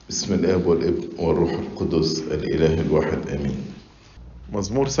بسم الآب والابن والروح القدس الإله الواحد آمين.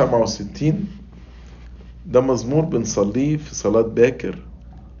 مزمور 67 ده مزمور بنصليه في صلاة باكر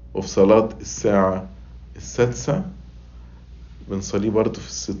وفي صلاة الساعة 6 بنصليه برضه في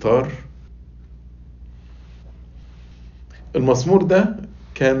الستار. المزمور ده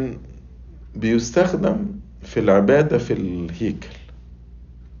كان بيستخدم في العبادة في الهيكل،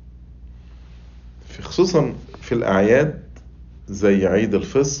 خصوصا في الأعياد زي عيد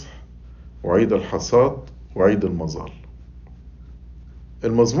الفصح وعيد الحصاد وعيد المظال.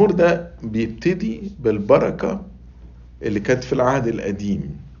 المزمور ده بيبتدي بالبركة اللي كانت في العهد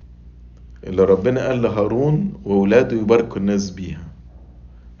القديم، اللي ربنا قال لهارون وولاده يباركوا الناس بيها،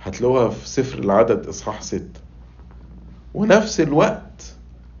 هتلاقوها في سفر العدد إصحاح 6. ونفس الوقت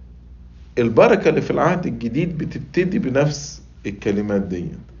البركة اللي في العهد الجديد بتبتدي بنفس الكلمات دي،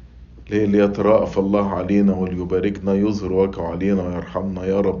 اللي هي ليتراءف الله علينا وليباركنا، يظهر وجهه علينا ويرحمنا،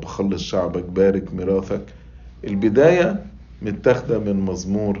 يا رب خلص شعبك، بارك ميراثك. البداية متاخدة من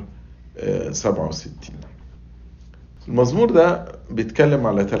مزمور 67. المزمور ده بيتكلم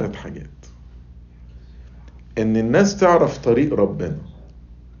على 3 حاجات: ان الناس تعرف طريق ربنا،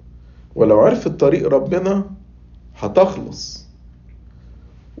 ولو عرفت طريق ربنا هتخلص،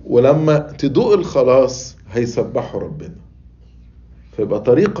 ولما تدوق الخلاص هيسبحوا ربنا. فيبقى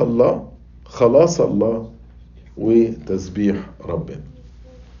طريق الله، خلاص الله، وتسبيح ربنا.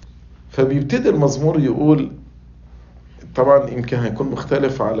 فبيبتدي المزمور يقول، طبعا يمكن هيكون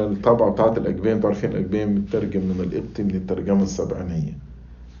مختلف على الطبعة بتاعت الأجبية. انتوا عارفين الأجبية بتترجم من القبطي من الترجمة السبعينية،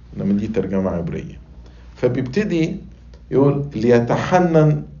 انما دي ترجمة عبرية. فبيبتدي يقول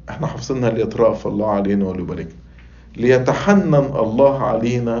ليتحنن، احنا حافظينها ليترأف الله علينا وليباركنا، ليتحنن الله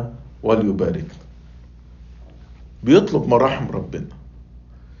علينا وليباركنا. بيطلب مراحم ربنا.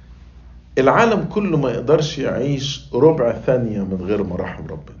 العالم كله ما يقدرش يعيش ربع ثانية من غير مراحم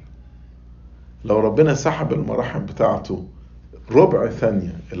ربنا. لو ربنا سحب المراحم بتاعته ربع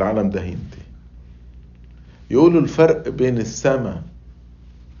ثانية العالم ده هينتهي. يقولوا الفرق بين السماء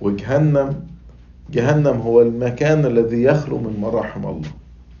وجهنم، جهنم هو المكان الذي يخلو من مراحم الله،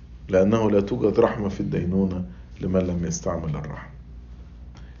 لأنه لا توجد رحمة في الدينونة لمن لم يستعمل الرحمة.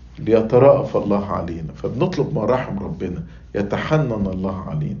 ليترأف الله علينا، فبنطلب مراحم ربنا، يتحنن الله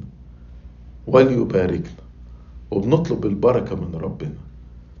علينا وليباركنا، وبنطلب البركة من ربنا،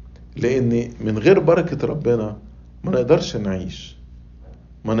 لأن من غير بركة ربنا ما نقدرش نعيش،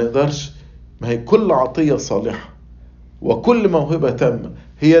 ما نقدرش. ما هي كل عطية صالحة وكل موهبة تامة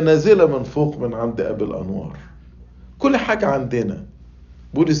هي نازلة من فوق من عند أبي الأنوار. كل حاجة عندنا.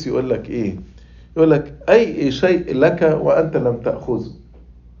 بولس يقول لك إيه؟ يقول لك أي شيء لك وأنت لم تأخذه،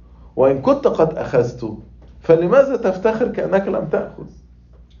 وإن كنت قد أخذته فلماذا تفتخر كأنك لم تأخذ؟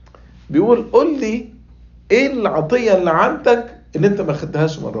 بيقول قل لي إيه العطية اللي عندك اللي أنت ما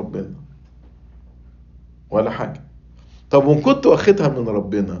خدتهاش من ربنا؟ ولا حاجة. طب وإن كنت واخدها من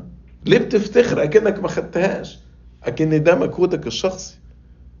ربنا ليه بتفتخر أكنك ما خدتهاش، أكن ده مجهودك الشخصي؟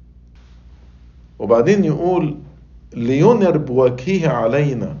 وبعدين يقول لينر بوجهه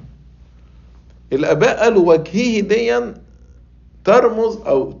علينا. الآباء قالوا وجهه ديا ترمز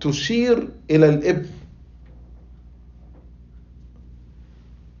أو تشير إلى الابن.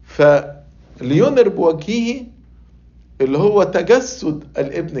 فلينر بوجهه اللي هو تجسد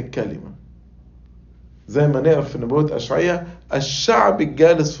الابن الكلمة، زي ما نقرأ في نبوة أشعياء: الشعب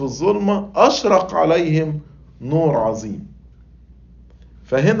الجالس في الظلمة أشرق عليهم نور عظيم.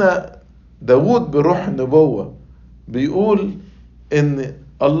 فهنا داود بروح النبوة بيقول إن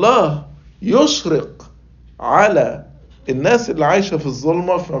الله يشرق على الناس اللي عايشة في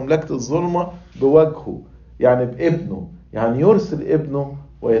الظلمة، في مملكة الظلمة، بوجهه، يعني بابنه، يعني يرسل ابنه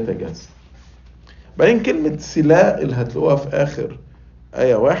ويتجسد. بعدين كلمة سلاء اللي هتلاقوها في آخر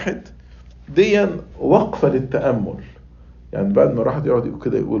آية 1 دي وقفة للتأمل. يعني بعد ما الواحد يقعد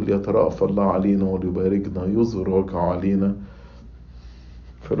كده يقول يترأف الله علينا وليباركنا، يظهر وجهه علينا،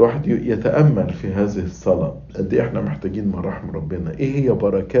 فالواحد يتأمل في هذه الصلاة قد ايه احنا محتاجين مراحم ربنا، ايه هي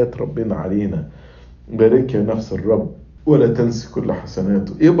بركات ربنا علينا. بارك يا نفس الرب ولا تنسي كل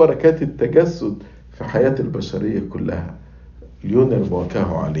حسناته. ايه بركات التجسد في حياة البشرية كلها، لينر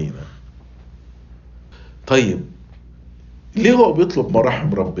وجهه علينا. طيب ليه هو بيطلب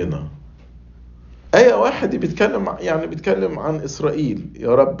مراحم ربنا؟ آية 1 بيتكلم عن إسرائيل،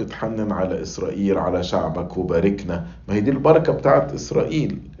 يا رب تحنن على إسرائيل، على شعبك وباركنا. ما هي دي البركة بتاعت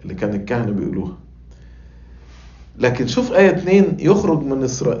إسرائيل اللي كان الكهنة بيقولوها. لكن شوف آية 2: يخرج من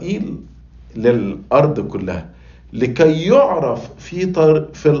إسرائيل للأرض كلها لكي يعرف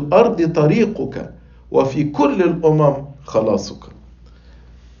في الأرض طريقك وفي كل الأمم خلاصك.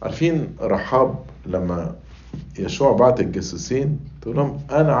 عارفين رحاب لما يشوع بعت الجاسوسين تقول لهم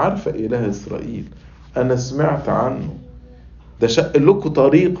أنا عارفة إله إسرائيل، أنا سمعت عنه، ده شق لكم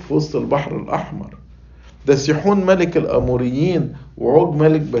طريق في وسط البحر الأحمر، ده سيحون ملك الأموريين وعوج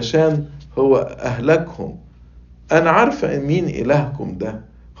ملك بشان هو أهلكهم، أنا عارفة مين إلهكم ده،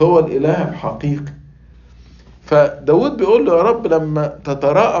 هو الإله الحقيقي. فداود بيقول له يا رب لما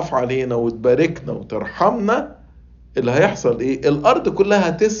تترأف علينا وتباركنا وترحمنا، اللي هيحصل إيه؟ الأرض كلها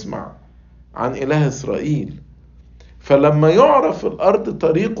هتسمع عن إله إسرائيل. فلما يعرف الأرض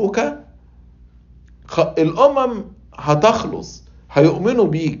طريقك الأمم هتخلص، هيؤمنوا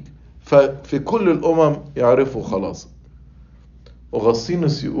بيك، ففي كل الأمم يعرفوا خلاص.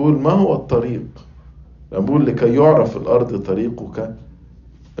 أغسطينوس يقول ما هو الطريق؟ لما بقول لكي يعرف الأرض طريقك،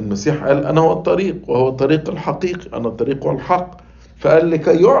 المسيح قال أنا هو الطريق وهو الطريق الحقيقي، أنا الطريق والحق. فقال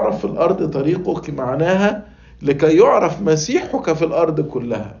لكي يعرف في الأرض طريقك معناها لكي يعرف مسيحك في الأرض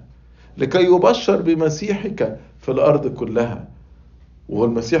كلها، لكي يبشر بمسيحك في الأرض كلها. وهو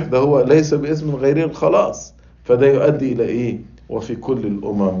المسيح ده هو ليس باسم غير الخلاص، فده يؤدي إلى إيه؟ وفي كل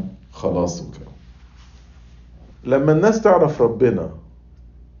الأمم خلاصك. لما الناس تعرف ربنا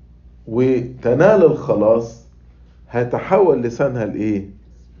وتنال الخلاص هتحول لسانها لإيه؟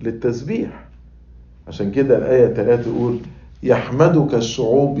 للتسبيح. عشان كده الآية 3 تقول يحمدك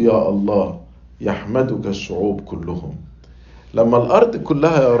الشعوب يا الله، يحمدك الشعوب كلهم. لما الأرض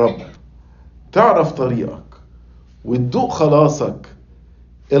كلها يا رب تعرف طريقك وتدوق خلاصك،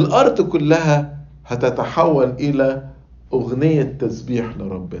 الأرض كلها هتتحول إلى أغنية تسبيح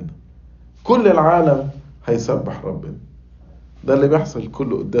لربنا، كل العالم هيسبح ربنا. ده اللي بيحصل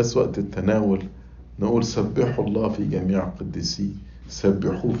كل قداس وقت التناول، نقول سبحوا الله في جميع قدسيه،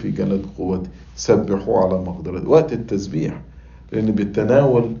 سبحوه في جلد قوته، سبحوه على مقدرته. وقت التسبيح، لأن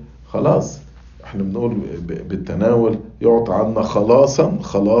بالتناول خلاص احنا بنقول بالتناول يعطى عنا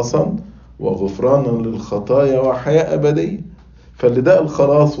خلاصا وغفرانا للخطايا وحياة أبدية. فاللي ده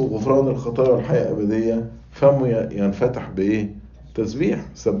الخلاص وغفران الخطايا والحياة الأبدية فمه ينفتح بإيه؟ تسبيح.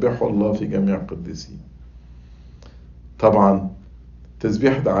 سبحوا الله في جميع قدسيه. طبعا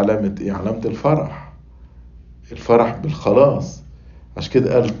التسبيح ده علامة إيه؟ علامة الفرح، الفرح بالخلاص. عشان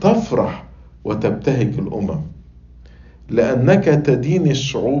كده قال تفرح وتبتهج الأمم لأنك تدين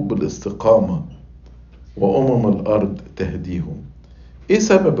الشعوب بالاستقامة الأرض تهديهم. إيه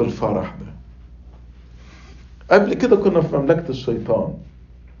سبب الفرح ده؟ قبل كده كنا في مملكة الشيطان،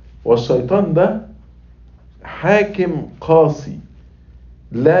 والشيطان ده حاكم قاسي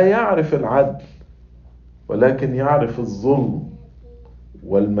لا يعرف العدل ولكن يعرف الظلم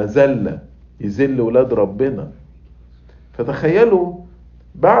والمذلة، يذل ولاد ربنا. فتخيلوا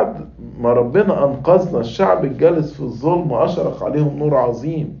بعد ما ربنا أنقذنا الشعب الجالس في الظلم وأشرق عليهم نور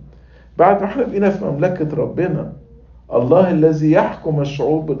عظيم، بعد ما احنا بقينا في مملكة ربنا، الله الذي يحكم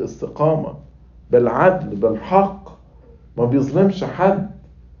الشعوب بالاستقامة بالعدل بالحق، ما بيظلمش حد،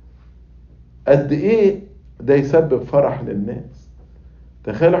 قد ايه ده يسبب فرح للناس.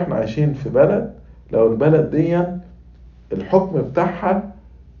 تخيلوا احنا عايشين في بلد، لو البلد دي الحكم بتاعها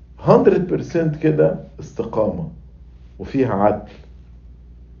 100% كده استقامة وفيها عدل.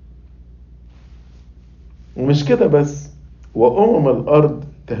 ومش كده بس، الأرض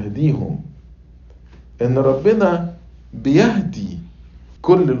تهديهم، ان ربنا بيهدي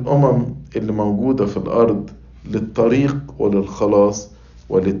كل الأمم اللي موجودة في الأرض للطريق وللخلاص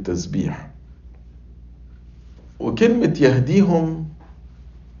وللتسبيح. وكلمة يهديهم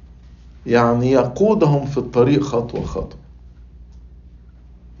يعني يقودهم في الطريق خطوة خطوة،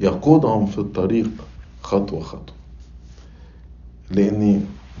 يقودهم في الطريق خطوة خطوة. لأني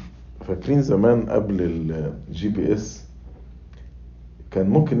فاكرين زمان قبل الجي بي اس كان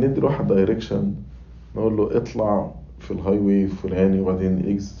ممكن ندي الواحد دايركشن، نقول له اطلع في الهاي واي فلاني وبعدين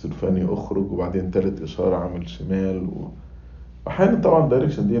اكزت الفلاني اخرج وبعدين تالت اشارة عمل شمال. واحيانا طبعا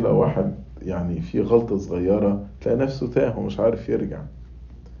الدايركشن دي لو واحد يعني في غلطة صغيرة تلاقي نفسه تاه ومش عارف يرجع.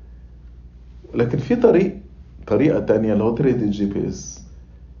 لكن في طريقة تانية اللي هو طريقة الجي بي اس،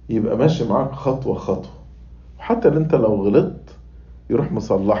 يبقى ماشي معاك خطوة خطوة، وحتى اللي انت لو غلطت يروح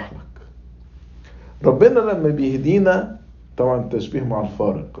مصلح لك. ربنا لما بيهدينا طبعا تشبيه مع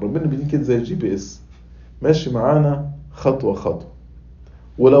الفارق، ربنا بيهدينا كده زي الجي بي اس ماشي معانا خطوة خطوة،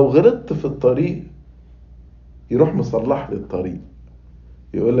 ولو غلطت في الطريق يروح مصلح لي الطريق.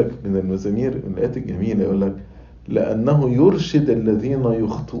 يقول لك من المزامير من الآيات الجميلة، يقول لك لأنه يرشد الذين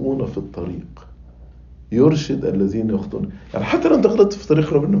يخطئون في الطريق، يرشد الذين يخطئون. يعني حتى لو انت غلطت في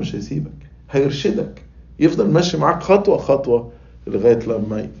طريق ربنا مش هيسيبك، هيرشدك، يفضل ماشي معاك خطوة خطوة لغاية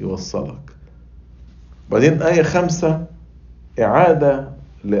لما يوصلك. بعدين آية 5 إعادة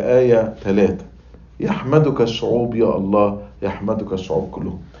لآية 3، يحمدك الشعوب يا الله، يحمدك الشعوب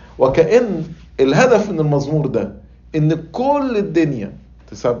كلهم. وكأن الهدف من المزمور ده ان كل الدنيا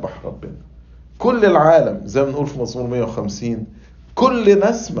تسبح ربنا، كل العالم، زي ما نقول في مزمور 150 كل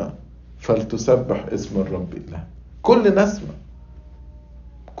نسمة فلتسبح اسم الرب إله. كل نسمة،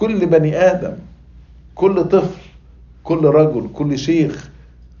 كل بني آدم، كل طفل، كل رجل، كل شيخ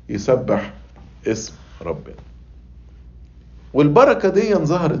يسبح اسم ربنا. والبركة دي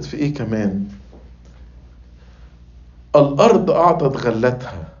ظهرت في ايه كمان؟ الأرض أعطت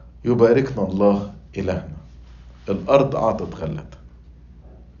غلتها يباركنا الله إلهنا. الأرض أعطت غلتها.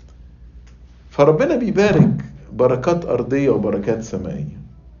 فربنا بيبارك بركات أرضية وبركات سمائية.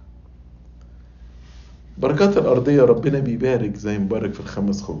 بركات الأرضية ربنا بيبارك، زي مبارك في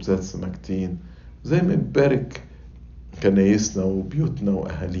الخمس خبزات سمكتين، زي ما بيبارك كنايسنا وبيوتنا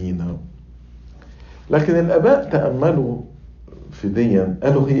وأهالينا. لكن الآباء تأملوا في ديا،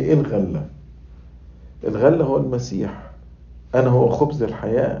 قالوا هي إيه الغلة؟ الغلة هو المسيح. أنا هو خبز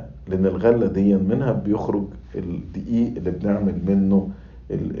الحياة، لأن الغلة دي منها بيخرج الدقيق اللي بنعمل منه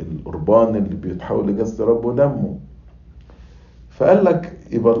القربان اللي بيتحول لجسد رب ودمه. فقال لك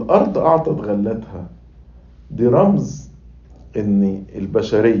يبقى الأرض أعطت غلتها، دي رمز إن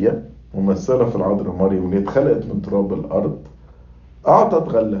البشرية ممثلة في العذراء مريم اللي اتخلقت من تراب الأرض أعطت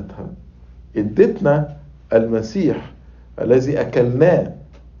غلتها، ادتنا المسيح الذي أكلناه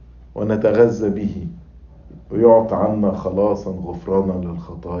ونتغذى به، ويعطى عنا خلاصا غفرانا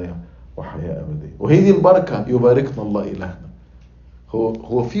للخطايا وحياة أبدية. وهي دي البركة، يباركنا الله إلهنا.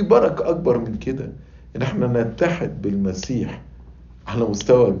 هو في بركة أكبر من كده؟ إن احنا نتحد بالمسيح على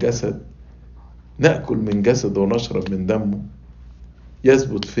مستوى الجسد، نأكل من جسده ونشرب من دمه،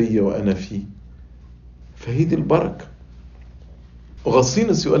 يثبت فيا وأنا فيه. فهي دي البركة.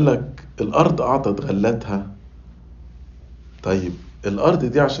 أغسطينوس يقول لك الأرض أعطت غلتها. طيب الأرض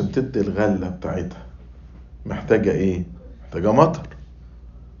دي عشان تدي الغلة بتاعتها محتاجة إيه؟ محتاجة مطر.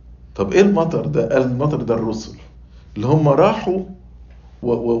 طب إيه المطر ده؟ قال المطر ده الرسل اللي هم راحوا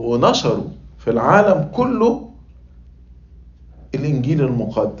ونشروا في العالم كله الإنجيل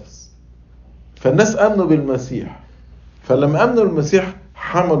المقدس. فالناس آمنوا بالمسيح، فلما آمنوا بالمسيح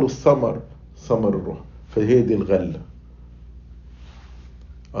حملوا الثمر، ثمر الروح. فهي دي الغلة.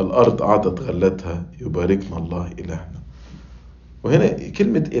 الأرض أعطت غلتها يباركنا الله إلهنا. وهنا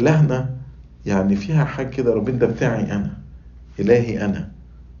كلمة إلهنا يعني فيها حاجة كده، ربنا ده بتاعي أنا، إلهي أنا.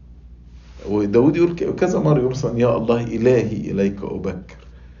 وداود يقول كذا مرة يرسل يا الله إلهي إليك أبكر.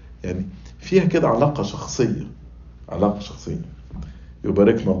 يعني فيها كده علاقة شخصية، علاقة شخصية.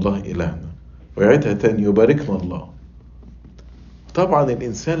 يباركنا الله إلهنا، ويعيدها تاني يباركنا الله. طبعا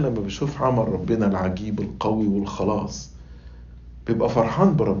الإنسان لما بيشوف عمل ربنا العجيب القوي والخلاص بيبقى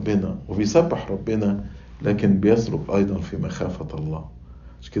فرحان بربنا وبيسبح ربنا، لكن بيسلك أيضا في مخافة الله.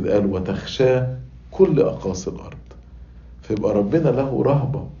 مش كده قال وتخشاه كل أقاصي الأرض. فيبقى ربنا له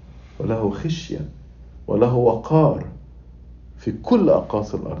رهبة وله خشية وله وقار في كل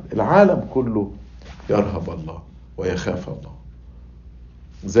أقاصي الأرض. العالم كله يرهب الله ويخاف الله.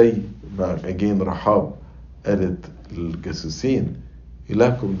 زي ما جين رحاب قالت للجاسوسين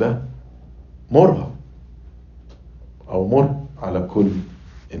إلهكم ده مرهب أو مر على كل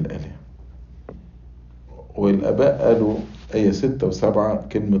الآلهة. والآباء قالوا آية 6 و7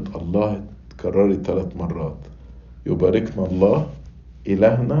 كلمة الله تكررت 3 مرات. يباركنا الله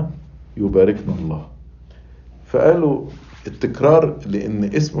إلهنا، يباركنا الله. فقالوا التكرار لأن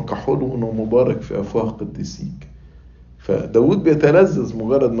اسمك حلو ومبارك في أفواه قديسيك. فداود بيتلذذ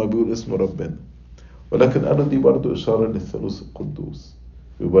مجرد ما بيقول اسم ربنا. ولكن قالوا دي برضو إشارة للثالوث القدوس.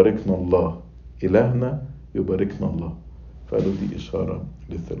 يباركنا الله إلهنا، يباركنا الله. فقالوا دي إشارة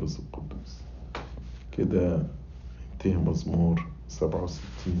للثالوث القدوس. كده انتهى مزمور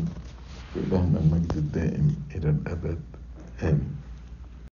 67. لإلهنا المجد الدائم إلى الأبد آمين.